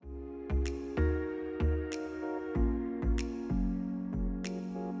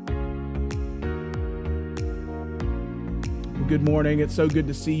Good morning. It's so good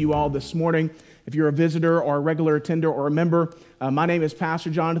to see you all this morning. If you're a visitor or a regular attender or a member, my name is Pastor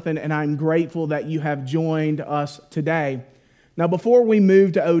Jonathan, and I'm grateful that you have joined us today. Now, before we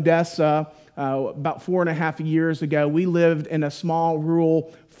moved to Odessa, about 4.5 years ago, we lived in a small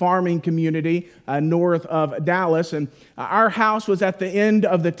rural farming community north of Dallas, and our house was at the end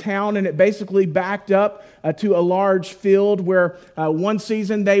of the town, and it basically backed up to a large field where one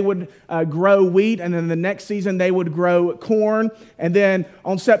season they would grow wheat, and then the next season they would grow corn, and then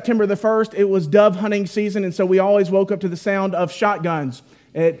on September the 1st, it was dove hunting season, and so we always woke up to the sound of shotguns.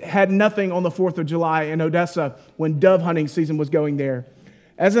 It had nothing on the 4th of July in Odessa when dove hunting season was going there.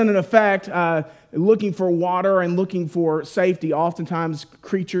 As an effect, looking for water and looking for safety, oftentimes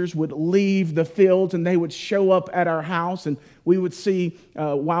creatures would leave the fields and they would show up at our house, and we would see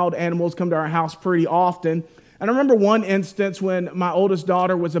wild animals come to our house pretty often. And I remember one instance when my oldest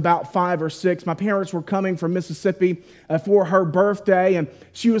daughter was about 5 or 6. My parents were coming from Mississippi for her birthday, and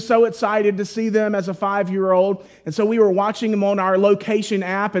she was so excited to see them as a 5-year-old. And so we were watching them on our location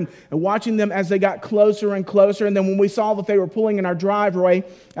app and watching them as they got closer and closer. And then when we saw that they were pulling in our driveway,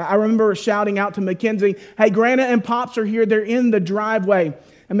 I remember shouting out to Mackenzie, "Hey, Grandma and Pops are here. They're in the driveway."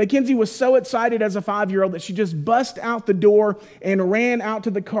 And Mackenzie was so excited as a 5-year-old that she just bust out the door and ran out to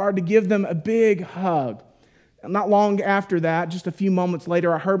the car to give them a big hug. Not long after that, just a few moments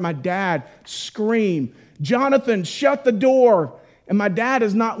later, I heard my dad scream, "Jonathan, shut the door." And my dad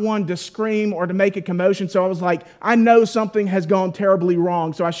is not one to scream or to make a commotion, so I was like, I know something has gone terribly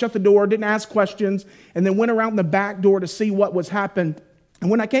wrong. So I shut the door, didn't ask questions, and then went around the back door to see what was happening. And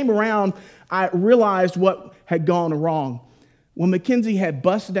when I came around, I realized what had gone wrong. When Mackenzie had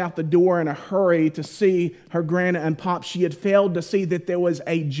busted out the door in a hurry to see her Grandma and Pop, she had failed to see that there was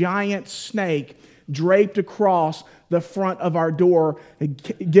a giant snake draped across the front of our door,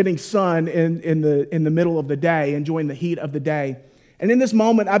 getting sun in the middle of the day, enjoying the heat of the day. And in this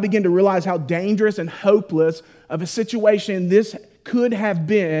moment, I began to realize how dangerous and hopeless of a situation this could have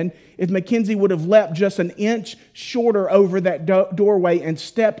been if Mackenzie would have leapt just an inch shorter over that doorway and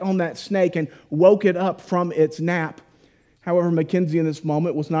stepped on that snake and woke it up from its nap. However, Mackenzie in this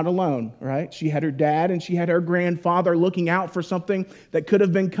moment was not alone, right? She had her dad and she had her grandfather looking out for something that could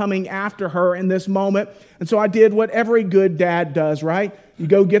have been coming after her in this moment. And so I did what every good dad does, right? You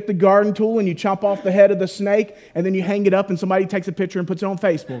go get the garden tool and you chop off the head of the snake, and then you hang it up and somebody takes a picture and puts it on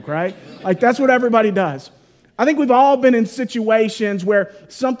Facebook, right? Like, that's what everybody does. I think we've all been in situations where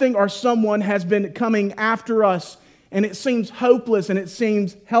something or someone has been coming after us, and it seems hopeless and it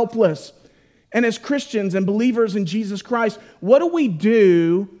seems helpless. And as Christians and believers in Jesus Christ, what do we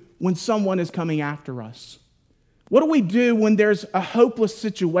do when someone is coming after us? What do we do when there's a hopeless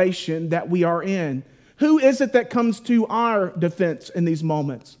situation that we are in? Who is it that comes to our defense in these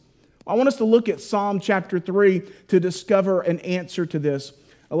moments? I want us to look at Psalm chapter 3 to discover an answer to this.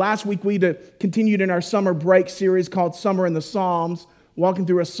 Last week we continued in our summer break series called Summer in the Psalms, walking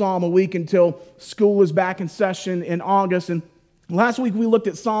through a psalm a week until school is back in session in August. And last week we looked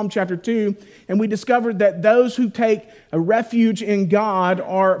at Psalm chapter 2, and we discovered that those who take a refuge in God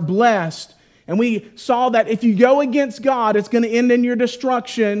are blessed. And we saw that if you go against God, it's going to end in your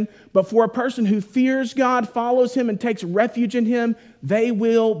destruction. But for a person who fears God, follows Him, and takes refuge in Him, they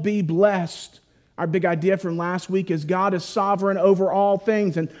will be blessed. Our big idea from last week is God is sovereign over all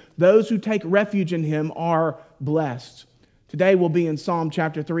things, and those who take refuge in Him are blessed. Today we'll be in Psalm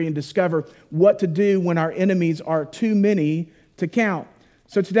chapter 3 and discover what to do when our enemies are too many to count.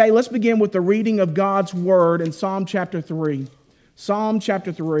 So today, let's begin with the reading of God's Word in Psalm chapter 3. Psalm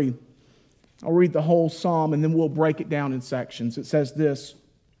chapter 3. I'll read the whole psalm and then we'll break it down in sections. It says this: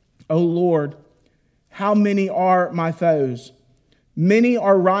 "O Lord, how many are my foes? Many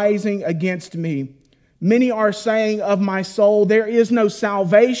are rising against me. Many are saying of my soul, there is no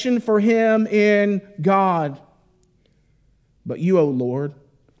salvation for him in God. But you, O Lord,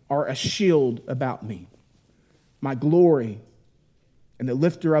 are a shield about me, my glory, and the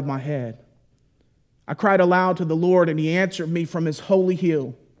lifter of my head. I cried aloud to the Lord, and He answered me from His holy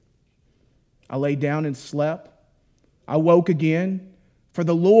hill. I lay down and slept. I woke again, for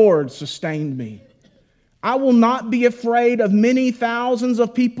the Lord sustained me. I will not be afraid of many thousands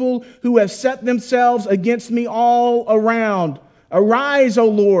of people who have set themselves against me all around. Arise, O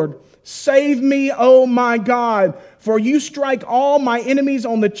Lord, save me, O my God, for you strike all my enemies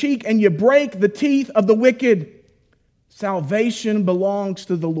on the cheek, and you break the teeth of the wicked. Salvation belongs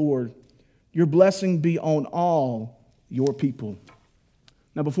to the Lord. Your blessing be on all your people."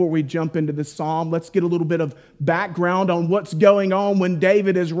 Now, before we jump into this psalm, let's get a little bit of background on what's going on when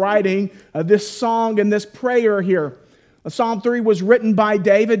David is writing this song and this prayer here. Psalm 3 was written by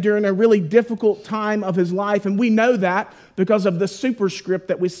David during a really difficult time of his life, and we know that because of the superscript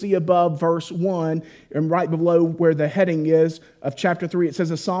that we see above verse 1 and right below where the heading is of chapter 3. It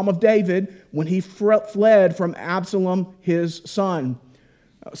says, a psalm of David when he fled from Absalom, his son.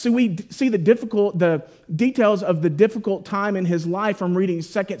 So we see the details of the difficult time in his life from reading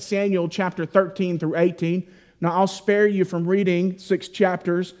 2 Samuel chapter 13 through 18. Now, I'll spare you from reading 6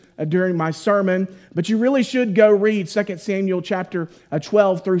 chapters during my sermon, but you really should go read 2 Samuel chapter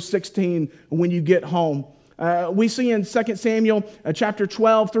 12 through 16 when you get home. We see in 2 Samuel chapter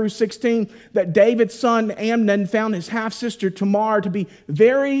 12 through 16 that David's son Amnon found his half-sister Tamar to be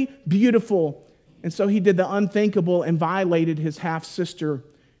very beautiful, and so he did the unthinkable and violated his half-sister.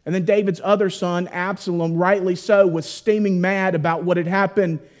 And then David's other son, Absalom, rightly so, was steaming mad about what had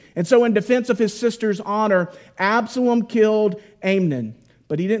happened. And so in defense of his sister's honor, Absalom killed Amnon.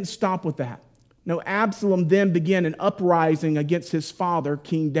 But he didn't stop with that. No, Absalom then began an uprising against his father,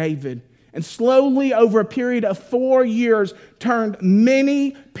 King David. And slowly, over a period of 4 years, turned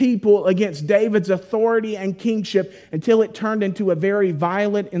many people against David's authority and kingship until it turned into a very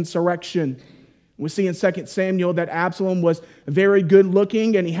violent insurrection. We see in 2 Samuel that Absalom was very good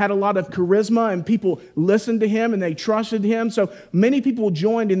looking and he had a lot of charisma and people listened to him and they trusted him. So many people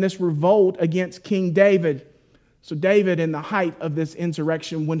joined in this revolt against King David. So David, in the height of this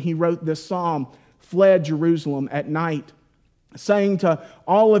insurrection, when he wrote this psalm, fled Jerusalem at night, saying to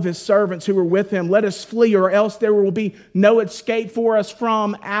all of his servants who were with him, let us flee or else there will be no escape for us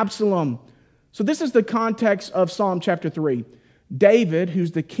from Absalom. So this is the context of Psalm chapter 3. David,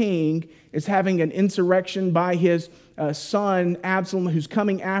 who's the king, is having an insurrection by his son Absalom, who's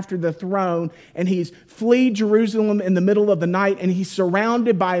coming after the throne, and he's fled Jerusalem in the middle of the night, and he's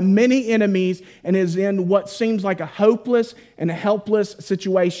surrounded by many enemies and is in what seems like a hopeless and a helpless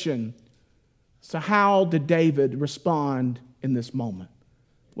situation. So how did David respond in this moment?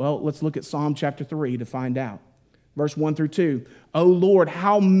 Well, let's look at Psalm chapter 3 to find out. Verse 1 through 2. O Lord,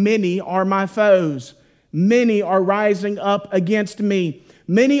 how many are my foes? Many are rising up against me.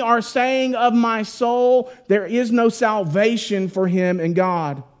 Many are saying of my soul, there is no salvation for him in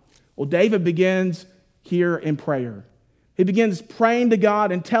God. Well, David begins here in prayer. He begins praying to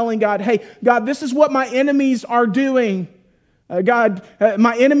God and telling God, hey, God, this is what my enemies are doing. God,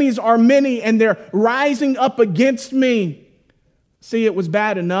 my enemies are many and they're rising up against me. See, it was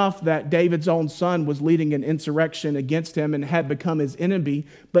bad enough that David's own son was leading an insurrection against him and had become his enemy.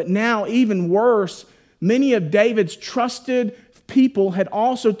 But now, even worse, many of David's trusted people had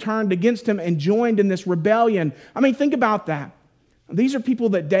also turned against him and joined in this rebellion. I mean, think about that. These are people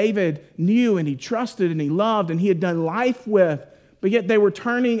that David knew and he trusted and he loved and he had done life with, but yet they were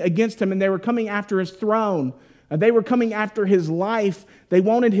turning against him and they were coming after his throne. They were coming after his life. They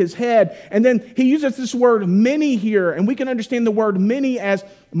wanted his head. And then he uses this word many here, and we can understand the word many as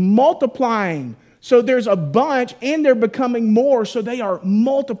multiplying. So there's a bunch and they're becoming more, so they are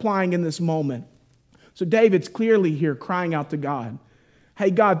multiplying in this moment. So David's clearly here crying out to God.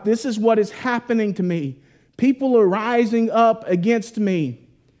 Hey, God, this is what is happening to me. People are rising up against me.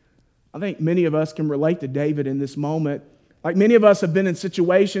 I think many of us can relate to David in this moment. Like many of us have been in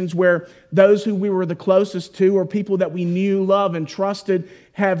situations where those who we were the closest to or people that we knew, loved, and trusted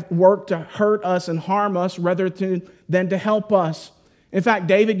have worked to hurt us and harm us rather than to help us. In fact,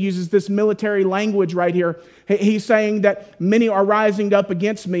 David uses this military language right here. He's saying that many are rising up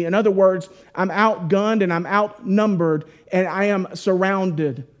against me. In other words, I'm outgunned and I'm outnumbered and I am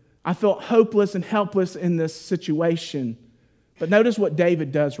surrounded. I felt hopeless and helpless in this situation. But notice what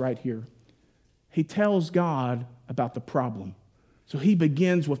David does right here. He tells God about the problem. So he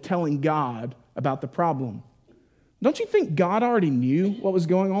begins with telling God about the problem. Don't you think God already knew what was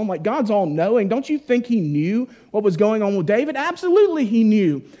going on? Like God's all-knowing. Don't you think he knew what was going on with David? Absolutely he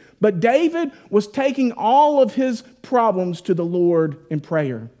knew. But David was taking all of his problems to the Lord in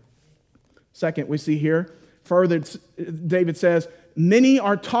prayer. Second, we see here, further, David says, many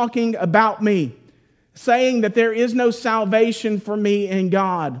are talking about me, saying that there is no salvation for me in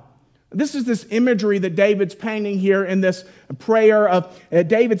God. This is this imagery that David's painting here in this prayer of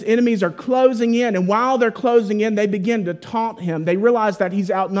David's enemies are closing in. And while they're closing in, they begin to taunt him. They realize that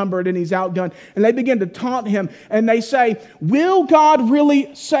he's outnumbered and he's outgunned. And they begin to taunt him. And they say, will God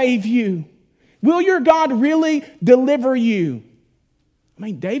really save you? Will your God really deliver you? I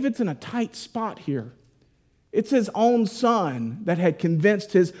mean, David's in a tight spot here. It's his own son that had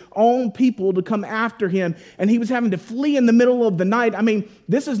convinced his own people to come after him, and he was having to flee in the middle of the night. I mean,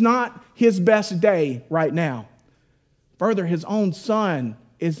 this is not his best day right now. Further, his own son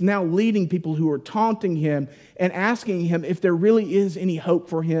is now leading people who are taunting him and asking him if there really is any hope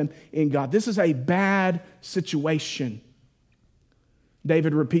for him in God. This is a bad situation.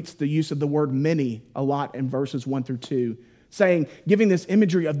 David repeats the use of the word many a lot in verses 1 through 2. giving this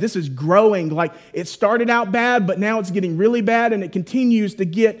imagery of this is growing. Like it started out bad, but now it's getting really bad and it continues to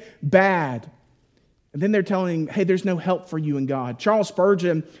get bad. And then they're telling, hey, there's no help for you in God. Charles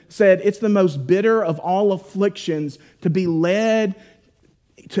Spurgeon said, it's the most bitter of all afflictions to be led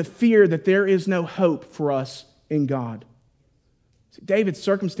to fear that there is no hope for us in God. See, David's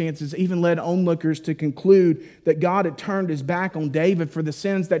circumstances even led onlookers to conclude that God had turned his back on David for the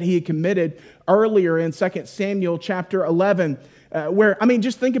sins that he had committed earlier in 2 Samuel chapter 11.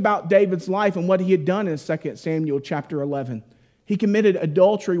 Just think about David's life and what he had done in 2 Samuel chapter 11. He committed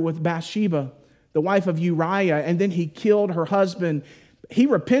adultery with Bathsheba, the wife of Uriah, and then he killed her husband. He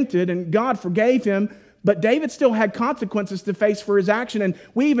repented and God forgave him, but David still had consequences to face for his action. And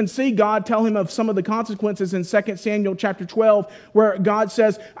we even see God tell him of some of the consequences in 2 Samuel chapter 12, where God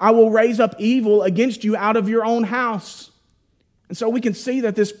says, I will raise up evil against you out of your own house. And so we can see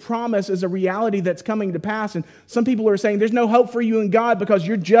that this promise is a reality that's coming to pass. And some people are saying there's no hope for you in God because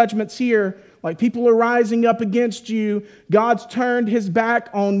your judgment's here. Like people are rising up against you. God's turned his back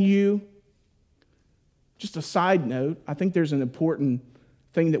on you. Just a side note, I think there's an important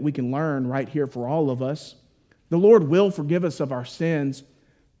thing that we can learn right here for all of us. The Lord will forgive us of our sins,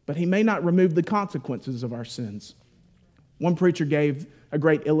 but he may not remove the consequences of our sins. One preacher gave a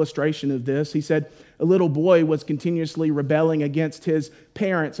great illustration of this. He said a little boy was continuously rebelling against his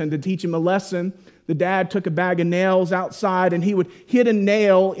parents, and to teach him a lesson, the dad took a bag of nails outside and he would hit a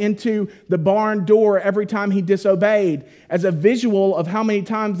nail into the barn door every time he disobeyed, as a visual of how many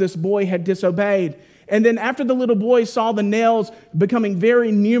times this boy had disobeyed. And then after the little boy saw the nails becoming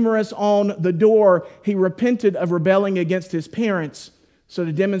very numerous on the door, he repented of rebelling against his parents. So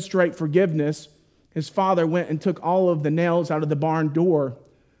to demonstrate forgiveness, his father went and took all of the nails out of the barn door.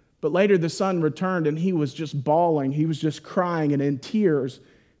 But later the son returned and he was just bawling. He was just crying and in tears.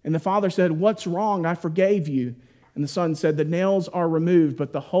 And the father said, "What's wrong? I forgave you." And the son said, "The nails are removed,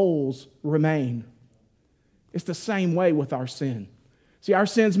 but the holes remain." It's the same way with our sin. See, our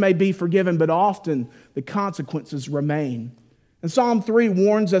sins may be forgiven, but often the consequences remain. And Psalm 3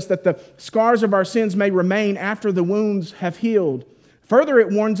 warns us that the scars of our sins may remain after the wounds have healed. Further,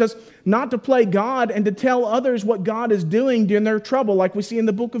 it warns us not to play God and to tell others what God is doing during their trouble, like we see in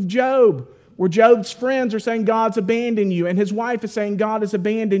the book of Job, where Job's friends are saying God's abandoned you, and his wife is saying God has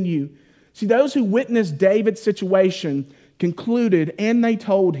abandoned you. See, those who witnessed David's situation concluded, and they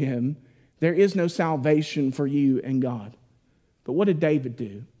told him, there is no salvation for you in God. But what did David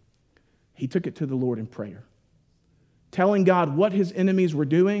do? He took it to the Lord in prayer, telling God what his enemies were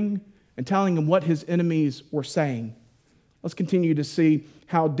doing and telling him what his enemies were saying. Let's continue to see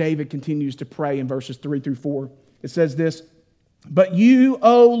how David continues to pray in verses 3 through 4. It says this, "But you,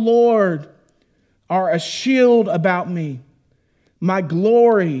 O Lord, are a shield about me, my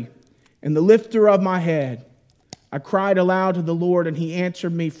glory and the lifter of my head. I cried aloud to the Lord, and he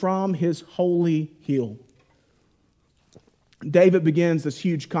answered me from his holy hill." David begins this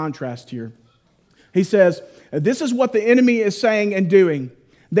huge contrast here. He says, this is what the enemy is saying and doing.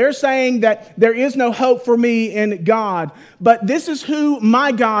 They're saying that there is no hope for me in God, but this is who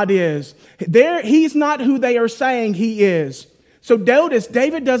my God is. He's not who they are saying he is. So notice,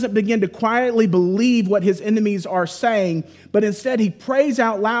 David doesn't begin to quietly believe what his enemies are saying, but instead he prays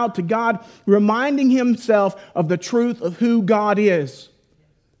out loud to God, reminding himself of the truth of who God is.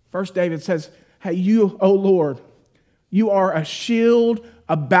 First, David says, "Hey, you, O Lord, you are a shield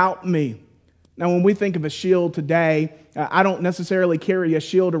about me." Now, when we think of a shield today, I don't necessarily carry a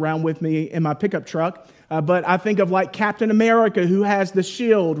shield around with me in my pickup truck, but I think of like Captain America who has the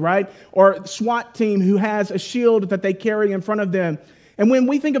shield, right? Or SWAT team who has a shield that they carry in front of them. And when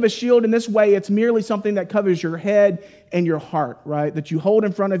we think of a shield in this way, it's merely something that covers your head and your heart, right? That you hold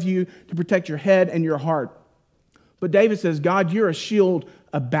in front of you to protect your head and your heart. But David says, God, you're a shield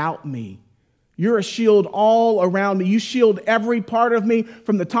about me. You're a shield all around me. You shield every part of me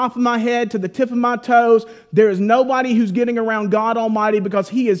from the top of my head to the tip of my toes. There is nobody who's getting around God Almighty because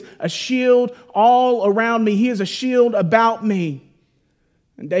he is a shield all around me. He is a shield about me.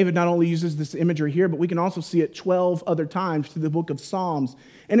 And David not only uses this imagery here, but we can also see it 12 other times through the book of Psalms.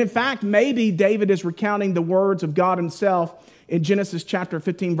 And in fact, maybe David is recounting the words of God himself in Genesis chapter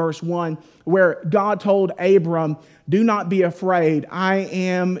 15, verse 1, where God told Abram, "Do not be afraid, I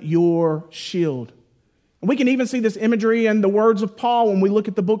am your shield." And we can even see this imagery in the words of Paul when we look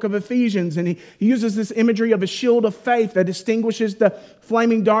at the book of Ephesians, and he uses this imagery of a shield of faith that distinguishes the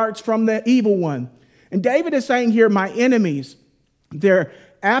flaming darts from the evil one. And David is saying here, my enemies, they're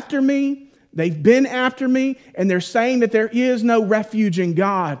after me, they've been after me, and they're saying that there is no refuge in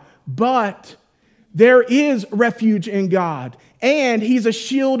God. But there is refuge in God, and he's a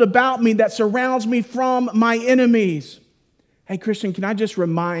shield about me that surrounds me from my enemies. Hey, Christian, can I just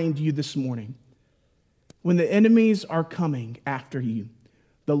remind you this morning, when the enemies are coming after you,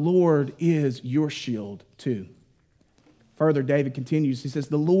 the Lord is your shield too. Further, David continues. He says,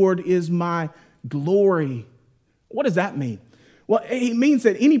 the Lord is my glory. What does that mean? Well, it means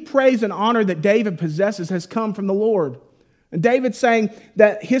that any praise and honor that David possesses has come from the Lord. And David's saying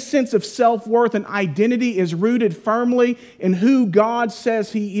that his sense of self-worth and identity is rooted firmly in who God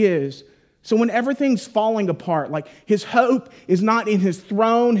says he is. So when everything's falling apart, like his hope is not in his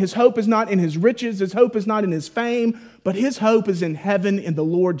throne, his hope is not in his riches, his hope is not in his fame, but his hope is in heaven in the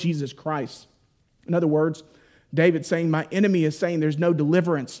Lord Jesus Christ. In other words, David's saying, my enemy is saying there's no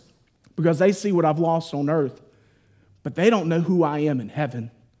deliverance because they see what I've lost on earth, but they don't know who I am in heaven.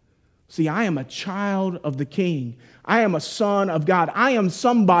 See, I am a child of the King. I am a son of God. I am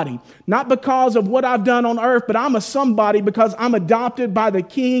somebody, not because of what I've done on earth, but I'm a somebody because I'm adopted by the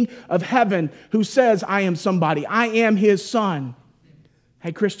King of heaven who says I am somebody. I am his son.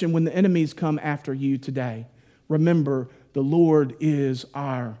 Hey, Christian, when the enemies come after you today, remember the Lord is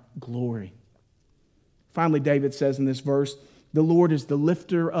our glory. Finally, David says in this verse, the Lord is the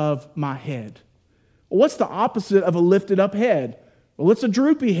lifter of my head. Well, what's the opposite of a lifted up head? Well, it's a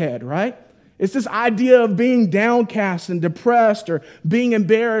droopy head, right? It's this idea of being downcast and depressed or being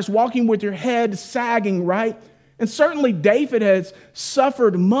embarrassed, walking with your head sagging, right? And certainly David has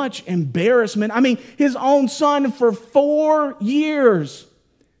suffered much embarrassment. I mean, his own son for 4 years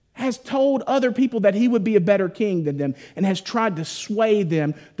has told other people that he would be a better king than them and has tried to sway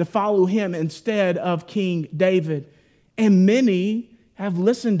them to follow him instead of King David. And many have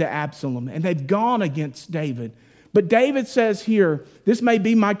listened to Absalom and they've gone against David. But David says here, this may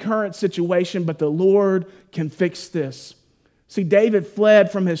be my current situation, but the Lord can fix this. See, David fled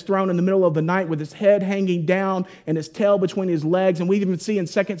from his throne in the middle of the night with his head hanging down and his tail between his legs. And we even see in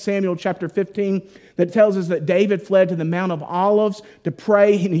 2 Samuel chapter 15 that tells us that David fled to the Mount of Olives to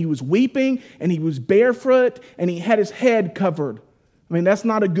pray, and he was weeping, and he was barefoot, and he had his head covered. I mean, that's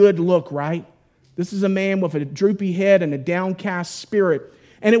not a good look, right? This is a man with a droopy head and a downcast spirit.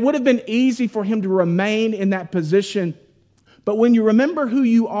 And it would have been easy for him to remain in that position. But when you remember who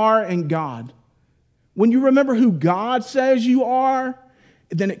you are in God, when you remember who God says you are,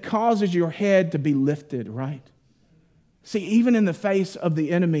 then it causes your head to be lifted, right? See, even in the face of the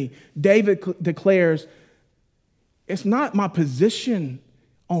enemy, David declares, it's not my position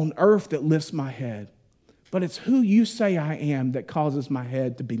on earth that lifts my head, but it's who you say I am that causes my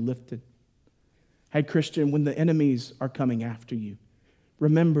head to be lifted. Hey, Christian, when the enemies are coming after you,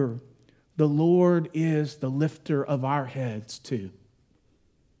 remember, the Lord is the lifter of our heads too.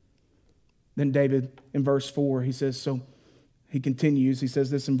 Then David, in verse 4, he says, so he continues, he says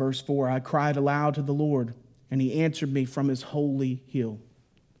this in verse 4, I cried aloud to the Lord, and he answered me from his holy hill.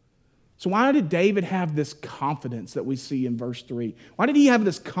 So why did David have this confidence that we see in verse 3? Why did he have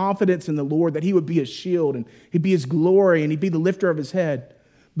this confidence in the Lord that he would be a shield and he'd be his glory and he'd be the lifter of his head?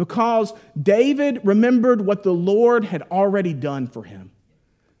 Because David remembered what the Lord had already done for him.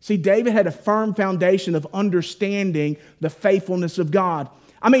 See, David had a firm foundation of understanding the faithfulness of God.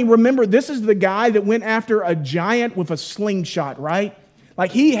 I mean, remember, this is the guy that went after a giant with a slingshot, right? Like,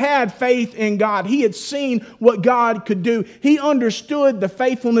 he had faith in God. He had seen what God could do. He understood the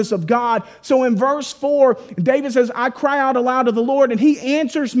faithfulness of God. So in verse 4, David says, I cry out aloud to the Lord, and he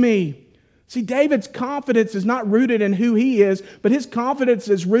answers me. See, David's confidence is not rooted in who he is, but his confidence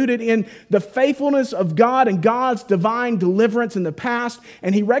is rooted in the faithfulness of God and God's divine deliverance in the past.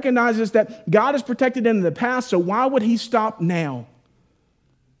 And he recognizes that God has protected him in the past, so why would he stop now?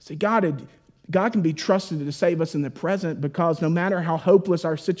 See, God can be trusted to save us in the present because no matter how hopeless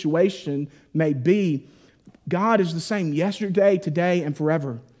our situation may be, God is the same yesterday, today, and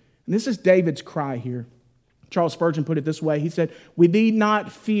forever. And this is David's cry here. Charles Spurgeon put it this way. He said, we need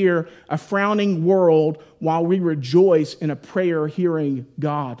not fear a frowning world while we rejoice in a prayer-hearing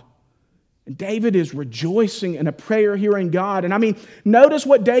God. And David is rejoicing in a prayer-hearing God. And I mean, notice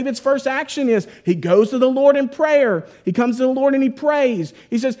what David's first action is. He goes to the Lord in prayer. He comes to the Lord and he prays.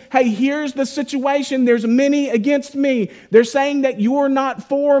 He says, hey, here's the situation. There's many against me. They're saying that you're not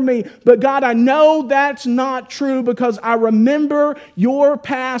for me. But God, I know that's not true because I remember your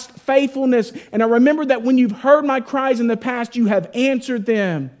past faithfulness. And I remember that when you've heard my cries in the past, you have answered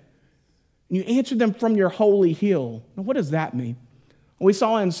them. And you answered them from your holy hill. Now, what does that mean? We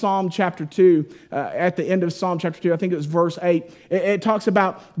saw in Psalm chapter 2, at the end of Psalm chapter 2, I think it was verse 8, it talks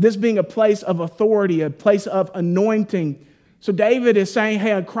about this being a place of authority, a place of anointing. So David is saying,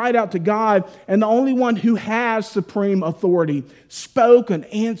 hey, I cried out to God, and the only one who has supreme authority spoke and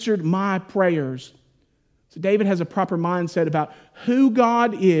answered my prayers. So David has a proper mindset about who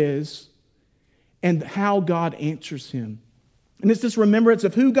God is and how God answers him. And it's this remembrance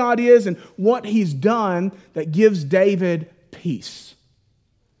of who God is and what he's done that gives David peace.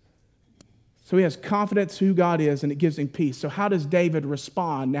 So he has confidence who God is, and it gives him peace. So how does David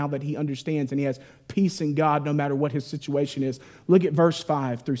respond now that he understands and he has peace in God no matter what his situation is? Look at verse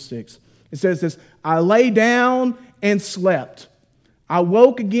 5 through 6. It says this, I lay down and slept. I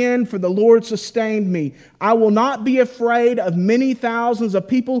woke again, for the Lord sustained me. I will not be afraid of many thousands of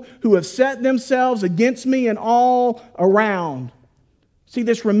people who have set themselves against me and all around. See,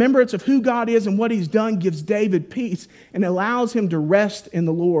 this remembrance of who God is and what he's done gives David peace and allows him to rest in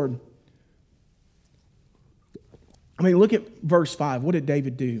the Lord. I mean, look at verse 5. What did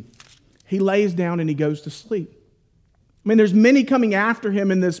David do? He lays down and he goes to sleep. I mean, there's many coming after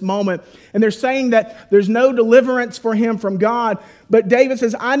him in this moment, and they're saying that there's no deliverance for him from God. But David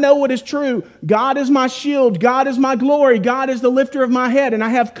says, I know what is true. God is my shield. God is my glory. God is the lifter of my head. And I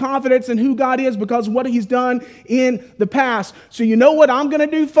have confidence in who God is because of what he's done in the past. So you know what I'm going to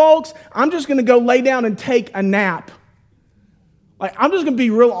do, folks? I'm just going to go lay down and take a nap. I'm just going to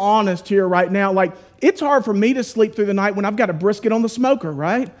be real honest here right now. It's hard for me to sleep through the night when I've got a brisket on the smoker,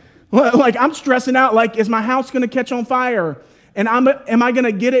 right? I'm stressing out, is my house going to catch on fire? And am I going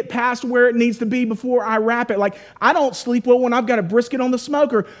to get it past where it needs to be before I wrap it? I don't sleep well when I've got a brisket on the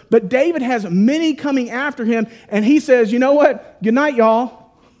smoker. But David has many coming after him, and he says, you know what? Good night,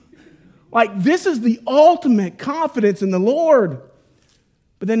 y'all. This is the ultimate confidence in the Lord.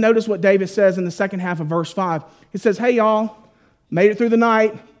 But then notice what David says in the second half of verse 5. He says, hey, y'all, made it through the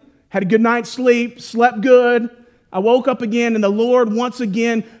night, had a good night's sleep, slept good. I woke up again, and the Lord once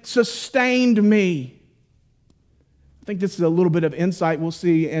again sustained me. I think this is a little bit of insight we'll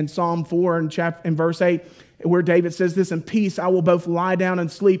see in Psalm 4 and verse 8, where David says this, in peace I will both lie down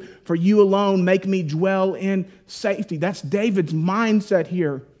and sleep, for you alone make me dwell in safety. That's David's mindset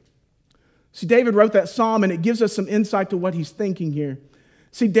here. See, David wrote that psalm, and it gives us some insight to what he's thinking here.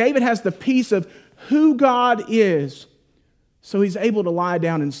 See, David has the peace of who God is. So he's able to lie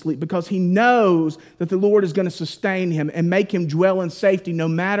down and sleep because he knows that the Lord is going to sustain him and make him dwell in safety no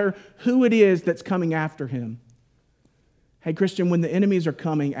matter who it is that's coming after him. Hey, Christian, when the enemies are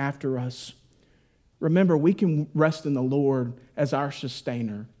coming after us, remember we can rest in the Lord as our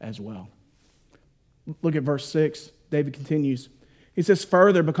sustainer as well. Look at verse 6. David continues. He says,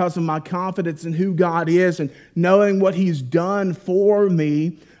 further, because of my confidence in who God is and knowing what he's done for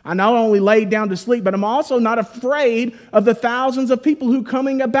me, I not only laid down to sleep, but I'm also not afraid of the thousands of people who are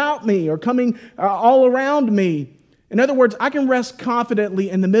coming about me or coming all around me. In other words, I can rest confidently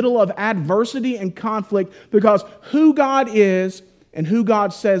in the middle of adversity and conflict because who God is and who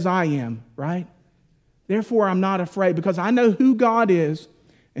God says I am, right? Therefore, I'm not afraid because I know who God is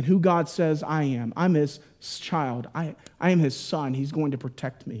and who God says I am. I'm his child. I am his son. He's going to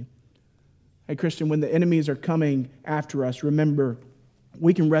protect me. Hey, Christian, when the enemies are coming after us, remember,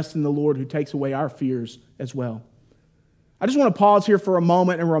 we can rest in the Lord who takes away our fears as well. I just want to pause here for a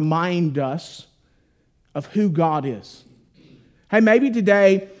moment and remind us of who God is. Hey, maybe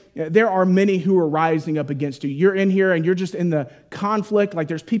today there are many who are rising up against you. You're in here and you're just in the conflict,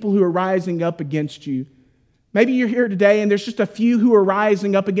 there's people who are rising up against you. Maybe you're here today and there's just a few who are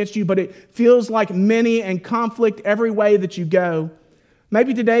rising up against you, but it feels like many and conflict every way that you go.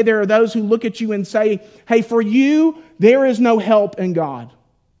 Maybe today there are those who look at you and say, hey, for you, there is no help in God.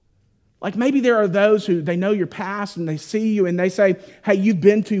 Maybe there are those who they know your past and they see you and they say, hey, you've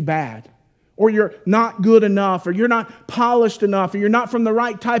been too bad. Or you're not good enough, or you're not polished enough, or you're not from the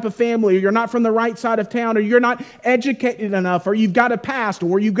right type of family, or you're not from the right side of town, or you're not educated enough, or you've got a past,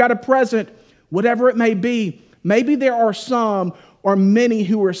 or you've got a present, whatever it may be. Maybe there are some or many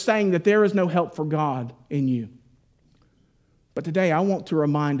who are saying that there is no help for God in you. But today I want to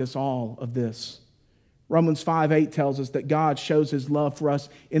remind us all of this. Romans 5:8 tells us that God shows his love for us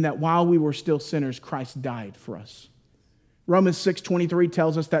in that while we were still sinners, Christ died for us. Romans 6:23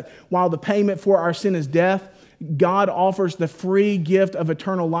 tells us that while the payment for our sin is death, God offers the free gift of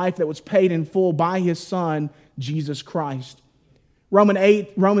eternal life that was paid in full by his Son, Jesus Christ.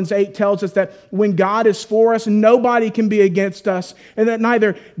 Romans 8 tells us that when God is for us, nobody can be against us, and that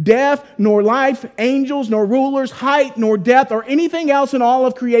neither death nor life, angels nor rulers, height nor depth, or anything else in all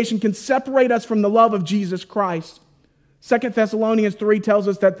of creation can separate us from the love of Jesus Christ. 2 Thessalonians 3 tells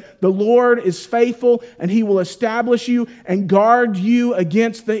us that the Lord is faithful and he will establish you and guard you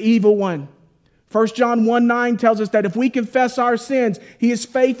against the evil one. 1 John 1:9 tells us that if we confess our sins, he is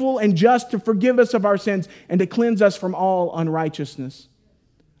faithful and just to forgive us of our sins and to cleanse us from all unrighteousness.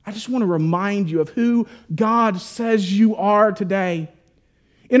 I just want to remind you of who God says you are today.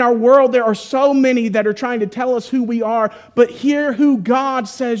 In our world, there are so many that are trying to tell us who we are, but hear who God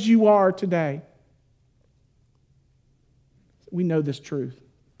says you are today. We know this truth.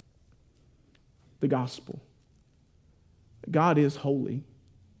 The gospel. God is holy,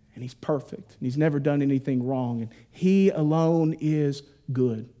 and He's perfect, and He's never done anything wrong, and He alone is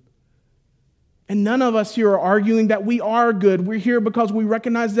good. And none of us here are arguing that we are good. We're here because we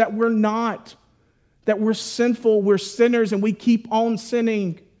recognize that we're not, that we're sinful, we're sinners, and we keep on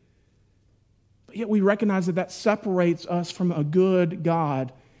sinning. But yet we recognize that that separates us from a good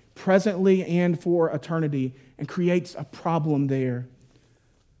God, presently and for eternity, and creates a problem there.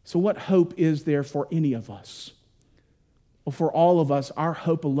 So what hope is there for any of us? Well, for all of us, our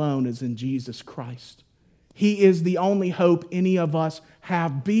hope alone is in Jesus Christ. He is the only hope any of us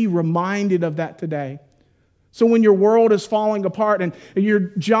have. Be reminded of that today. So when your world is falling apart and your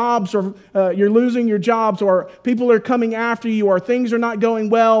jobs are, you're losing your jobs, or people are coming after you, or things are not going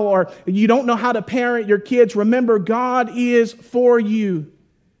well, or you don't know how to parent your kids, remember God is for you.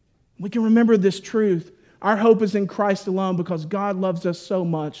 We can remember this truth. Our hope is in Christ alone because God loves us so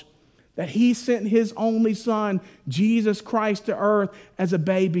much that He sent His only Son, Jesus Christ, to earth as a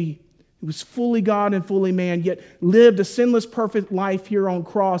baby. He was fully God and fully man, yet lived a sinless, perfect life here on a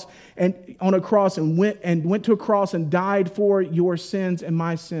cross and went to a cross and died for your sins and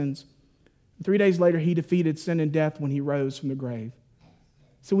my sins. 3 days later, He defeated sin and death when He rose from the grave.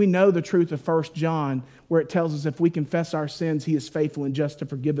 So we know the truth of 1 John, where it tells us if we confess our sins, He is faithful and just to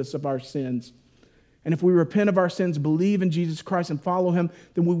forgive us of our sins. And if we repent of our sins, believe in Jesus Christ and follow Him,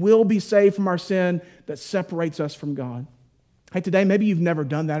 then we will be saved from our sin that separates us from God. Hey, today, maybe you've never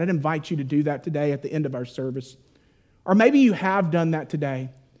done that. I'd invite you to do that today at the end of our service. Or maybe you have done that today,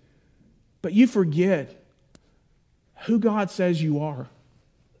 but you forget who God says you are.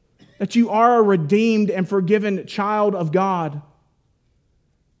 That you are a redeemed and forgiven child of God.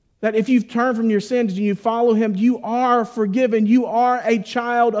 That if you've turned from your sins and you follow Him, you are forgiven. You are a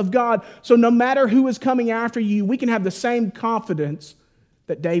child of God. So no matter who is coming after you, we can have the same confidence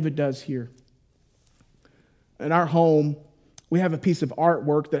that David does here. In our home, we have a piece of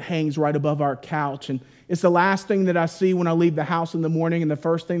artwork that hangs right above our couch. And it's the last thing that I see when I leave the house in the morning and the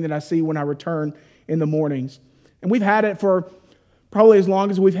first thing that I see when I return in the mornings. And we've had it for probably as long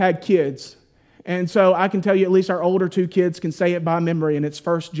as we've had kids. And so I can tell you at least our older two kids can say it by memory, and it's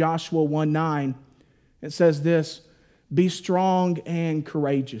 1 Joshua 1:9. It says this, "Be strong and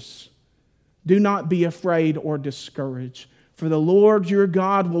courageous. Do not be afraid or discouraged, for the Lord your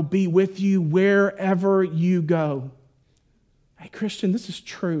God will be with you wherever you go." Hey, Christian, this is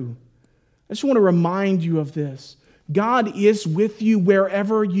true. I just want to remind you of this. God is with you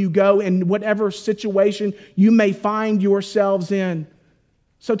wherever you go, in whatever situation you may find yourselves in.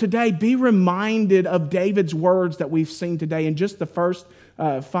 So today, be reminded of David's words that we've seen today in just the first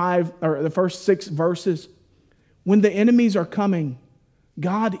the first 6 verses. When the enemies are coming,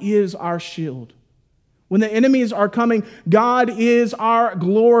 God is our shield. When the enemies are coming, God is our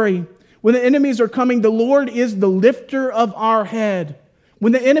glory. When the enemies are coming, the Lord is the lifter of our head.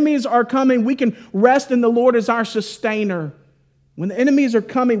 When the enemies are coming, we can rest in the Lord as our sustainer. When the enemies are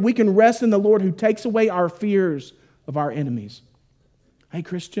coming, we can rest in the Lord who takes away our fears of our enemies. Hey,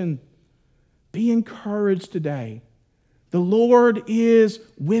 Christian, be encouraged today. The Lord is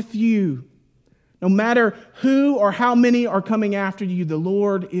with you. No matter who or how many are coming after you, the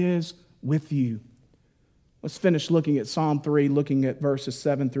Lord is with you. Let's finish looking at Psalm 3, looking at verses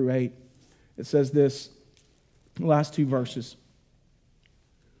 7 through 8. It says this, the last 2 verses.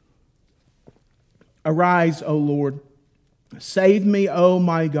 "Arise, O Lord. Save me, O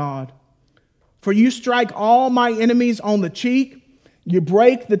my God. For you strike all my enemies on the cheek. You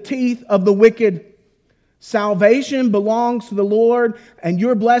break the teeth of the wicked. Salvation belongs to the Lord, and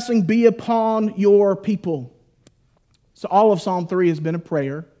your blessing be upon your people." So all of Psalm 3 has been a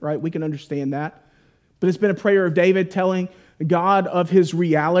prayer, right? We can understand that. But it's been a prayer of David telling God of his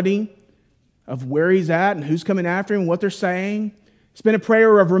reality, of where he's at and who's coming after him, what they're saying. It's been a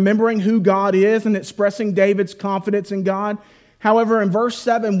prayer of remembering who God is and expressing David's confidence in God. However, in verse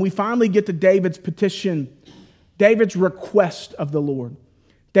 7, we finally get to David's petition, David's request of the Lord.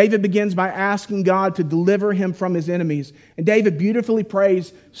 David begins by asking God to deliver him from his enemies. And David beautifully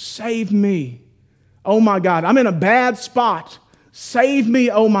prays, "Save me, oh my God. I'm in a bad spot. Save me,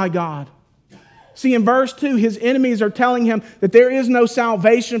 oh my God." See, in verse 2, his enemies are telling him that there is no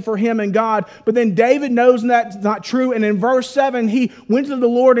salvation for him in God. But then David knows that's not true. And in verse 7, he went to the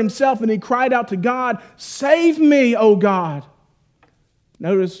Lord himself and he cried out to God, "Save me, oh God."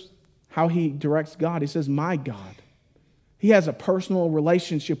 Notice how he directs God. He says, "My God." He has a personal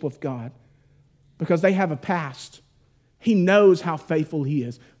relationship with God because they have a past. He knows how faithful He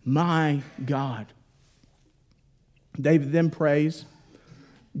is. My God. David then prays,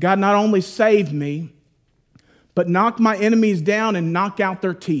 "God, not only save me, but knock my enemies down and knock out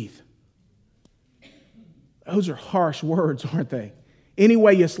their teeth. Those are harsh words, aren't they? Any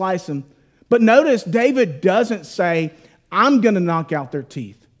way you slice them. But notice David doesn't say, I'm going to knock out their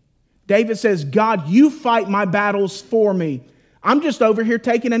teeth. David says, God, you fight my battles for me. I'm just over here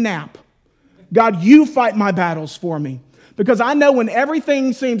taking a nap. God, you fight my battles for me. Because I know when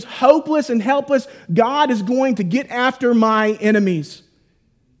everything seems hopeless and helpless, God is going to get after my enemies.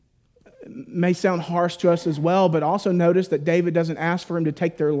 It may sound harsh to us as well, but also notice that David doesn't ask for him to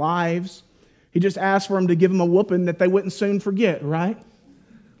take their lives. He just asked for him to give them a whooping that they wouldn't soon forget, right?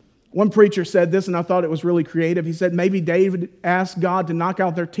 One preacher said this, and I thought it was really creative. He said, maybe David asked God to knock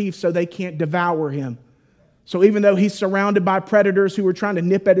out their teeth so they can't devour him. So even though he's surrounded by predators who were trying to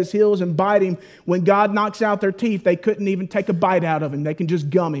nip at his heels and bite him, when God knocks out their teeth, they couldn't even take a bite out of him. They can just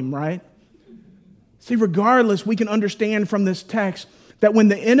gum him, right? See, regardless, we can understand from this text that when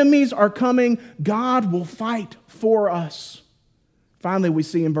the enemies are coming, God will fight for us. Finally, we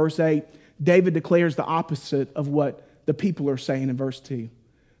see in verse 8, David declares the opposite of what the people are saying in verse 2.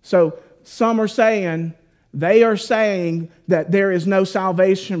 So some are saying, they are saying that there is no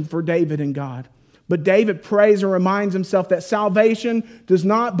salvation for David and God. But David prays and reminds himself that salvation does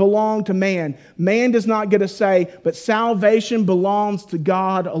not belong to man. Man does not get a say, but salvation belongs to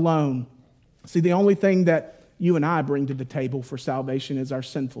God alone. See, the only thing that you and I bring to the table for salvation is our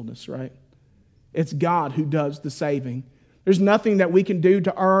sinfulness, right? It's God who does the saving. There's nothing that we can do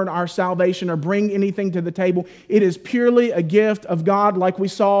to earn our salvation or bring anything to the table. It is purely a gift of God, like we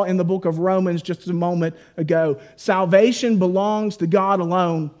saw in the book of Romans just a moment ago. Salvation belongs to God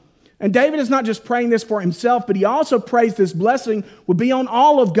alone. And David is not just praying this for himself, but he also prays this blessing would be on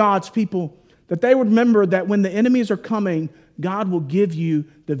all of God's people, that they would remember that when the enemies are coming, God will give you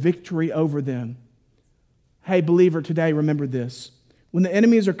the victory over them. Hey, believer, today remember this. When the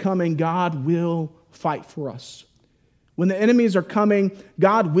enemies are coming, God will fight for us. When the enemies are coming,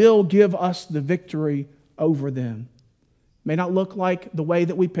 God will give us the victory over them. It may not look like the way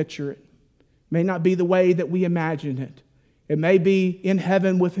that we picture it. It may not be the way that we imagine it. It may be in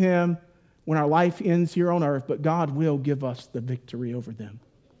heaven with Him when our life ends here on earth, but God will give us the victory over them.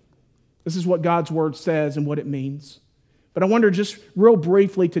 This is what God's Word says and what it means. But I wonder just real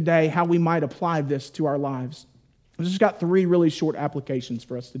briefly today how we might apply this to our lives. I've just got 3 really short applications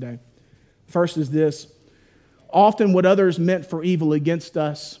for us today. First is this. Often what others meant for evil against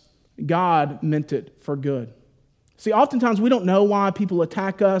us, God meant it for good. See, oftentimes we don't know why people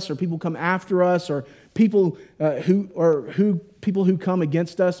attack us or people come after us or people who come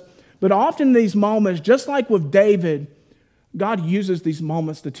against us. But often in these moments, just like with David, God uses these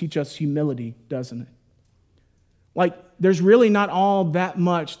moments to teach us humility, doesn't it? Like, there's really not all that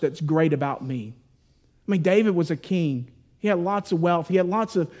much that's great about me. I mean, David was a king. He had lots of wealth. He had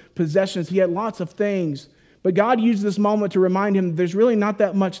lots of possessions. He had lots of things. But God used this moment to remind him that there's really not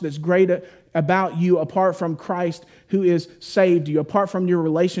that much that's great about you apart from Christ who is saved you, apart from your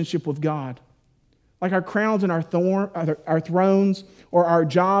relationship with God. Like our crowns and our thrones or our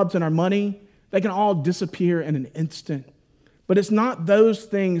jobs and our money, they can all disappear in an instant. But it's not those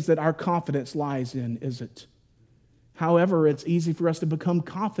things that our confidence lies in, is it? However, it's easy for us to become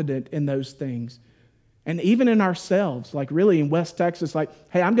confident in those things. And even in ourselves, like really in West Texas, like,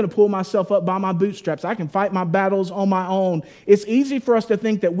 hey, I'm going to pull myself up by my bootstraps. I can fight my battles on my own. It's easy for us to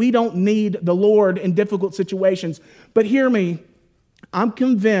think that we don't need the Lord in difficult situations. But hear me, I'm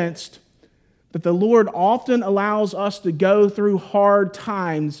convinced that the Lord often allows us to go through hard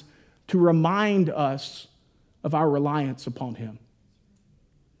times to remind us of our reliance upon Him.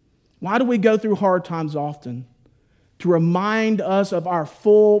 Why do we go through hard times often? To remind us of our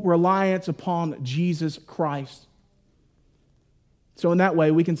full reliance upon Jesus Christ. So in that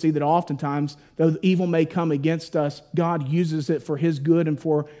way, we can see that oftentimes, though evil may come against us, God uses it for His good and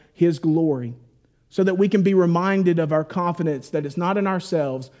for His glory, so that we can be reminded of our confidence that it's not in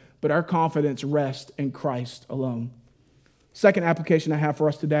ourselves, but our confidence rests in Christ alone. Second application I have for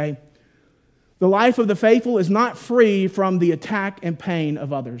us today, the life of the faithful is not free from the attack and pain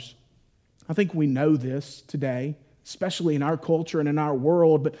of others. I think we know this today, especially in our culture and in our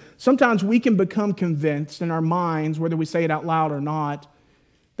world, but sometimes we can become convinced in our minds, whether we say it out loud or not,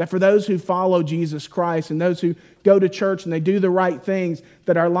 that for those who follow Jesus Christ and those who go to church and they do the right things,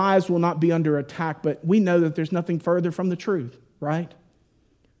 that our lives will not be under attack, but we know that there's nothing further from the truth, right?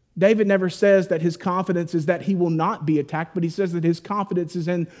 David never says that his confidence is that he will not be attacked, but he says that his confidence is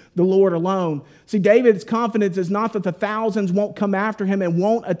in the Lord alone. See, David's confidence is not that the thousands won't come after him and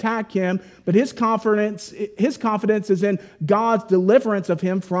won't attack him, but his confidence is in God's deliverance of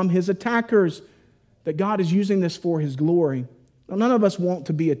him from his attackers, that God is using this for His glory. None of us want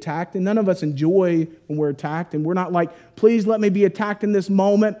to be attacked, and none of us enjoy when we're attacked. And we're not like, please let me be attacked in this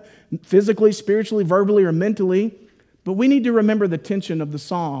moment, physically, spiritually, verbally, or mentally. But we need to remember the tension of the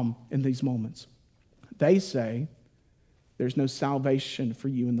psalm in these moments. They say, there's no salvation for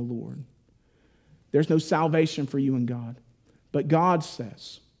you in the Lord. There's no salvation for you in God. But God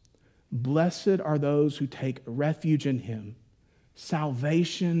says, blessed are those who take refuge in him.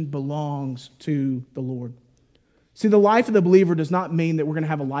 Salvation belongs to the Lord. See, the life of the believer does not mean that we're going to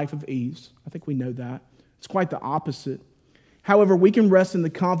have a life of ease. I think we know that. It's quite the opposite. However, we can rest in the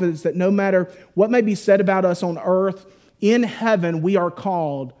confidence that no matter what may be said about us on earth, in heaven we are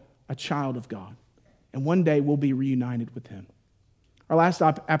called a child of God. And one day we'll be reunited with him. Our last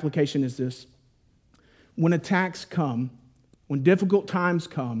application is this. When attacks come, when difficult times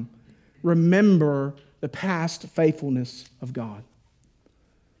come, remember the past faithfulness of God.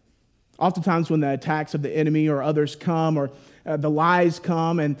 Oftentimes when the attacks of the enemy or others come, or the lies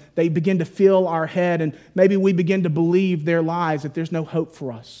come, and they begin to fill our head, and maybe we begin to believe their lies, that there's no hope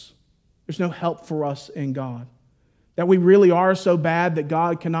for us. There's no help for us in God. That we really are so bad that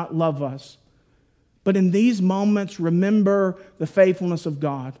God cannot love us. But in these moments, remember the faithfulness of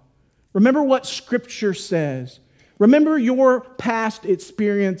God. Remember what Scripture says. Remember your past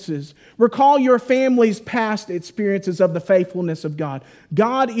experiences. Recall your family's past experiences of the faithfulness of God.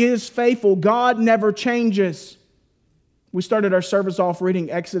 God is faithful. God never changes. We started our service off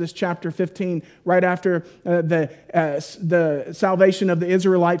reading Exodus chapter 15 right after the salvation of the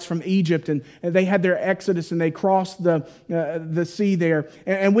Israelites from Egypt. And they had their exodus and they crossed the sea there.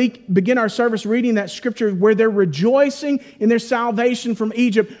 And we begin our service reading that scripture where they're rejoicing in their salvation from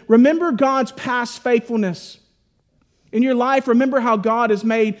Egypt. Remember God's past faithfulness. In your life, remember how God has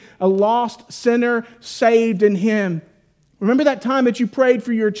made a lost sinner saved in Him. Remember that time that you prayed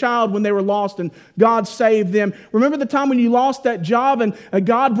for your child when they were lost and God saved them. Remember the time when you lost that job and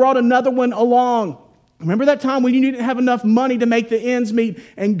God brought another one along. Remember that time when you didn't have enough money to make the ends meet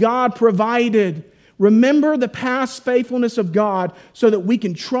and God provided. Remember the past faithfulness of God so that we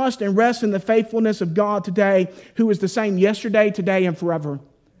can trust and rest in the faithfulness of God today, who is the same yesterday, today, and forever.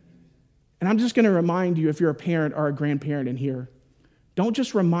 And I'm just going to remind you, if you're a parent or a grandparent in here, don't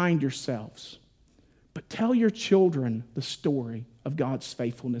just remind yourselves, but tell your children the story of God's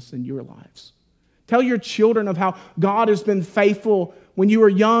faithfulness in your lives. Tell your children of how God has been faithful when you were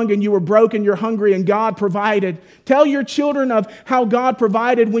young and you were broken, you're hungry, and God provided. Tell your children of how God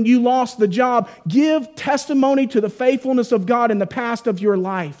provided when you lost the job. Give testimony to the faithfulness of God in the past of your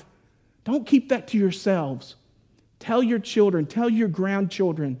life. Don't keep that to yourselves. Tell your children, tell your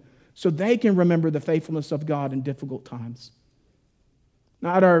grandchildren, so they can remember the faithfulness of God in difficult times.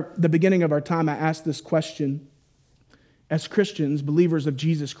 Now, at the beginning of our time, I asked this question. As Christians, believers of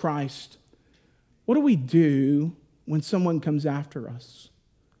Jesus Christ, what do we do when someone comes after us?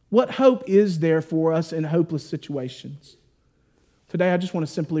 What hope is there for us in hopeless situations? Today, I just want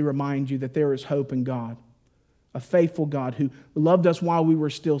to simply remind you that there is hope in God, a faithful God who loved us while we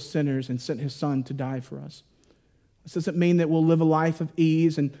were still sinners and sent His Son to die for us. This doesn't mean that we'll live a life of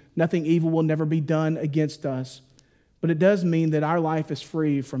ease and nothing evil will never be done against us. But it does mean that our life is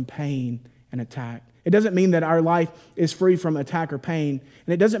free from pain and attack. It doesn't mean that our life is free from attack or pain.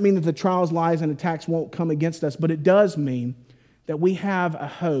 And it doesn't mean that the trials, lies, and attacks won't come against us. But it does mean that we have a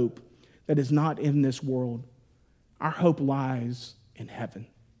hope that is not in this world. Our hope lies in heaven.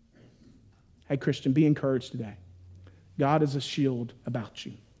 Hey, Christian, be encouraged today. God is a shield about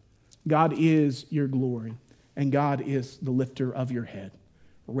you. God is your glory. And God is the lifter of your head.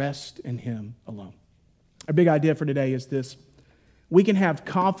 Rest in Him alone. Our big idea for today is this. We can have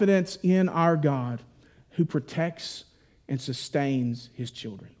confidence in our God who protects and sustains His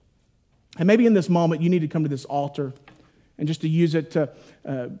children. And maybe in this moment, you need to come to this altar and just to use it to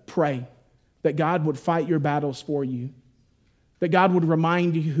pray that God would fight your battles for you, that God would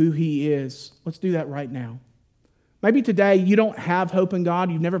remind you who He is. Let's do that right now. Maybe today you don't have hope in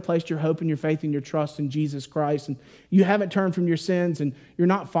God. You've never placed your hope and your faith and your trust in Jesus Christ, and you haven't turned from your sins and you're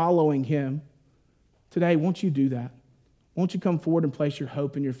not following Him. Today, won't you do that? Won't you come forward and place your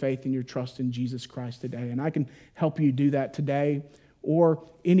hope and your faith and your trust in Jesus Christ today? And I can help you do that today or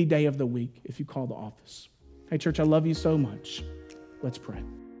any day of the week if you call the office. Hey, church, I love you so much. Let's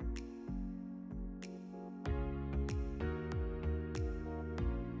pray.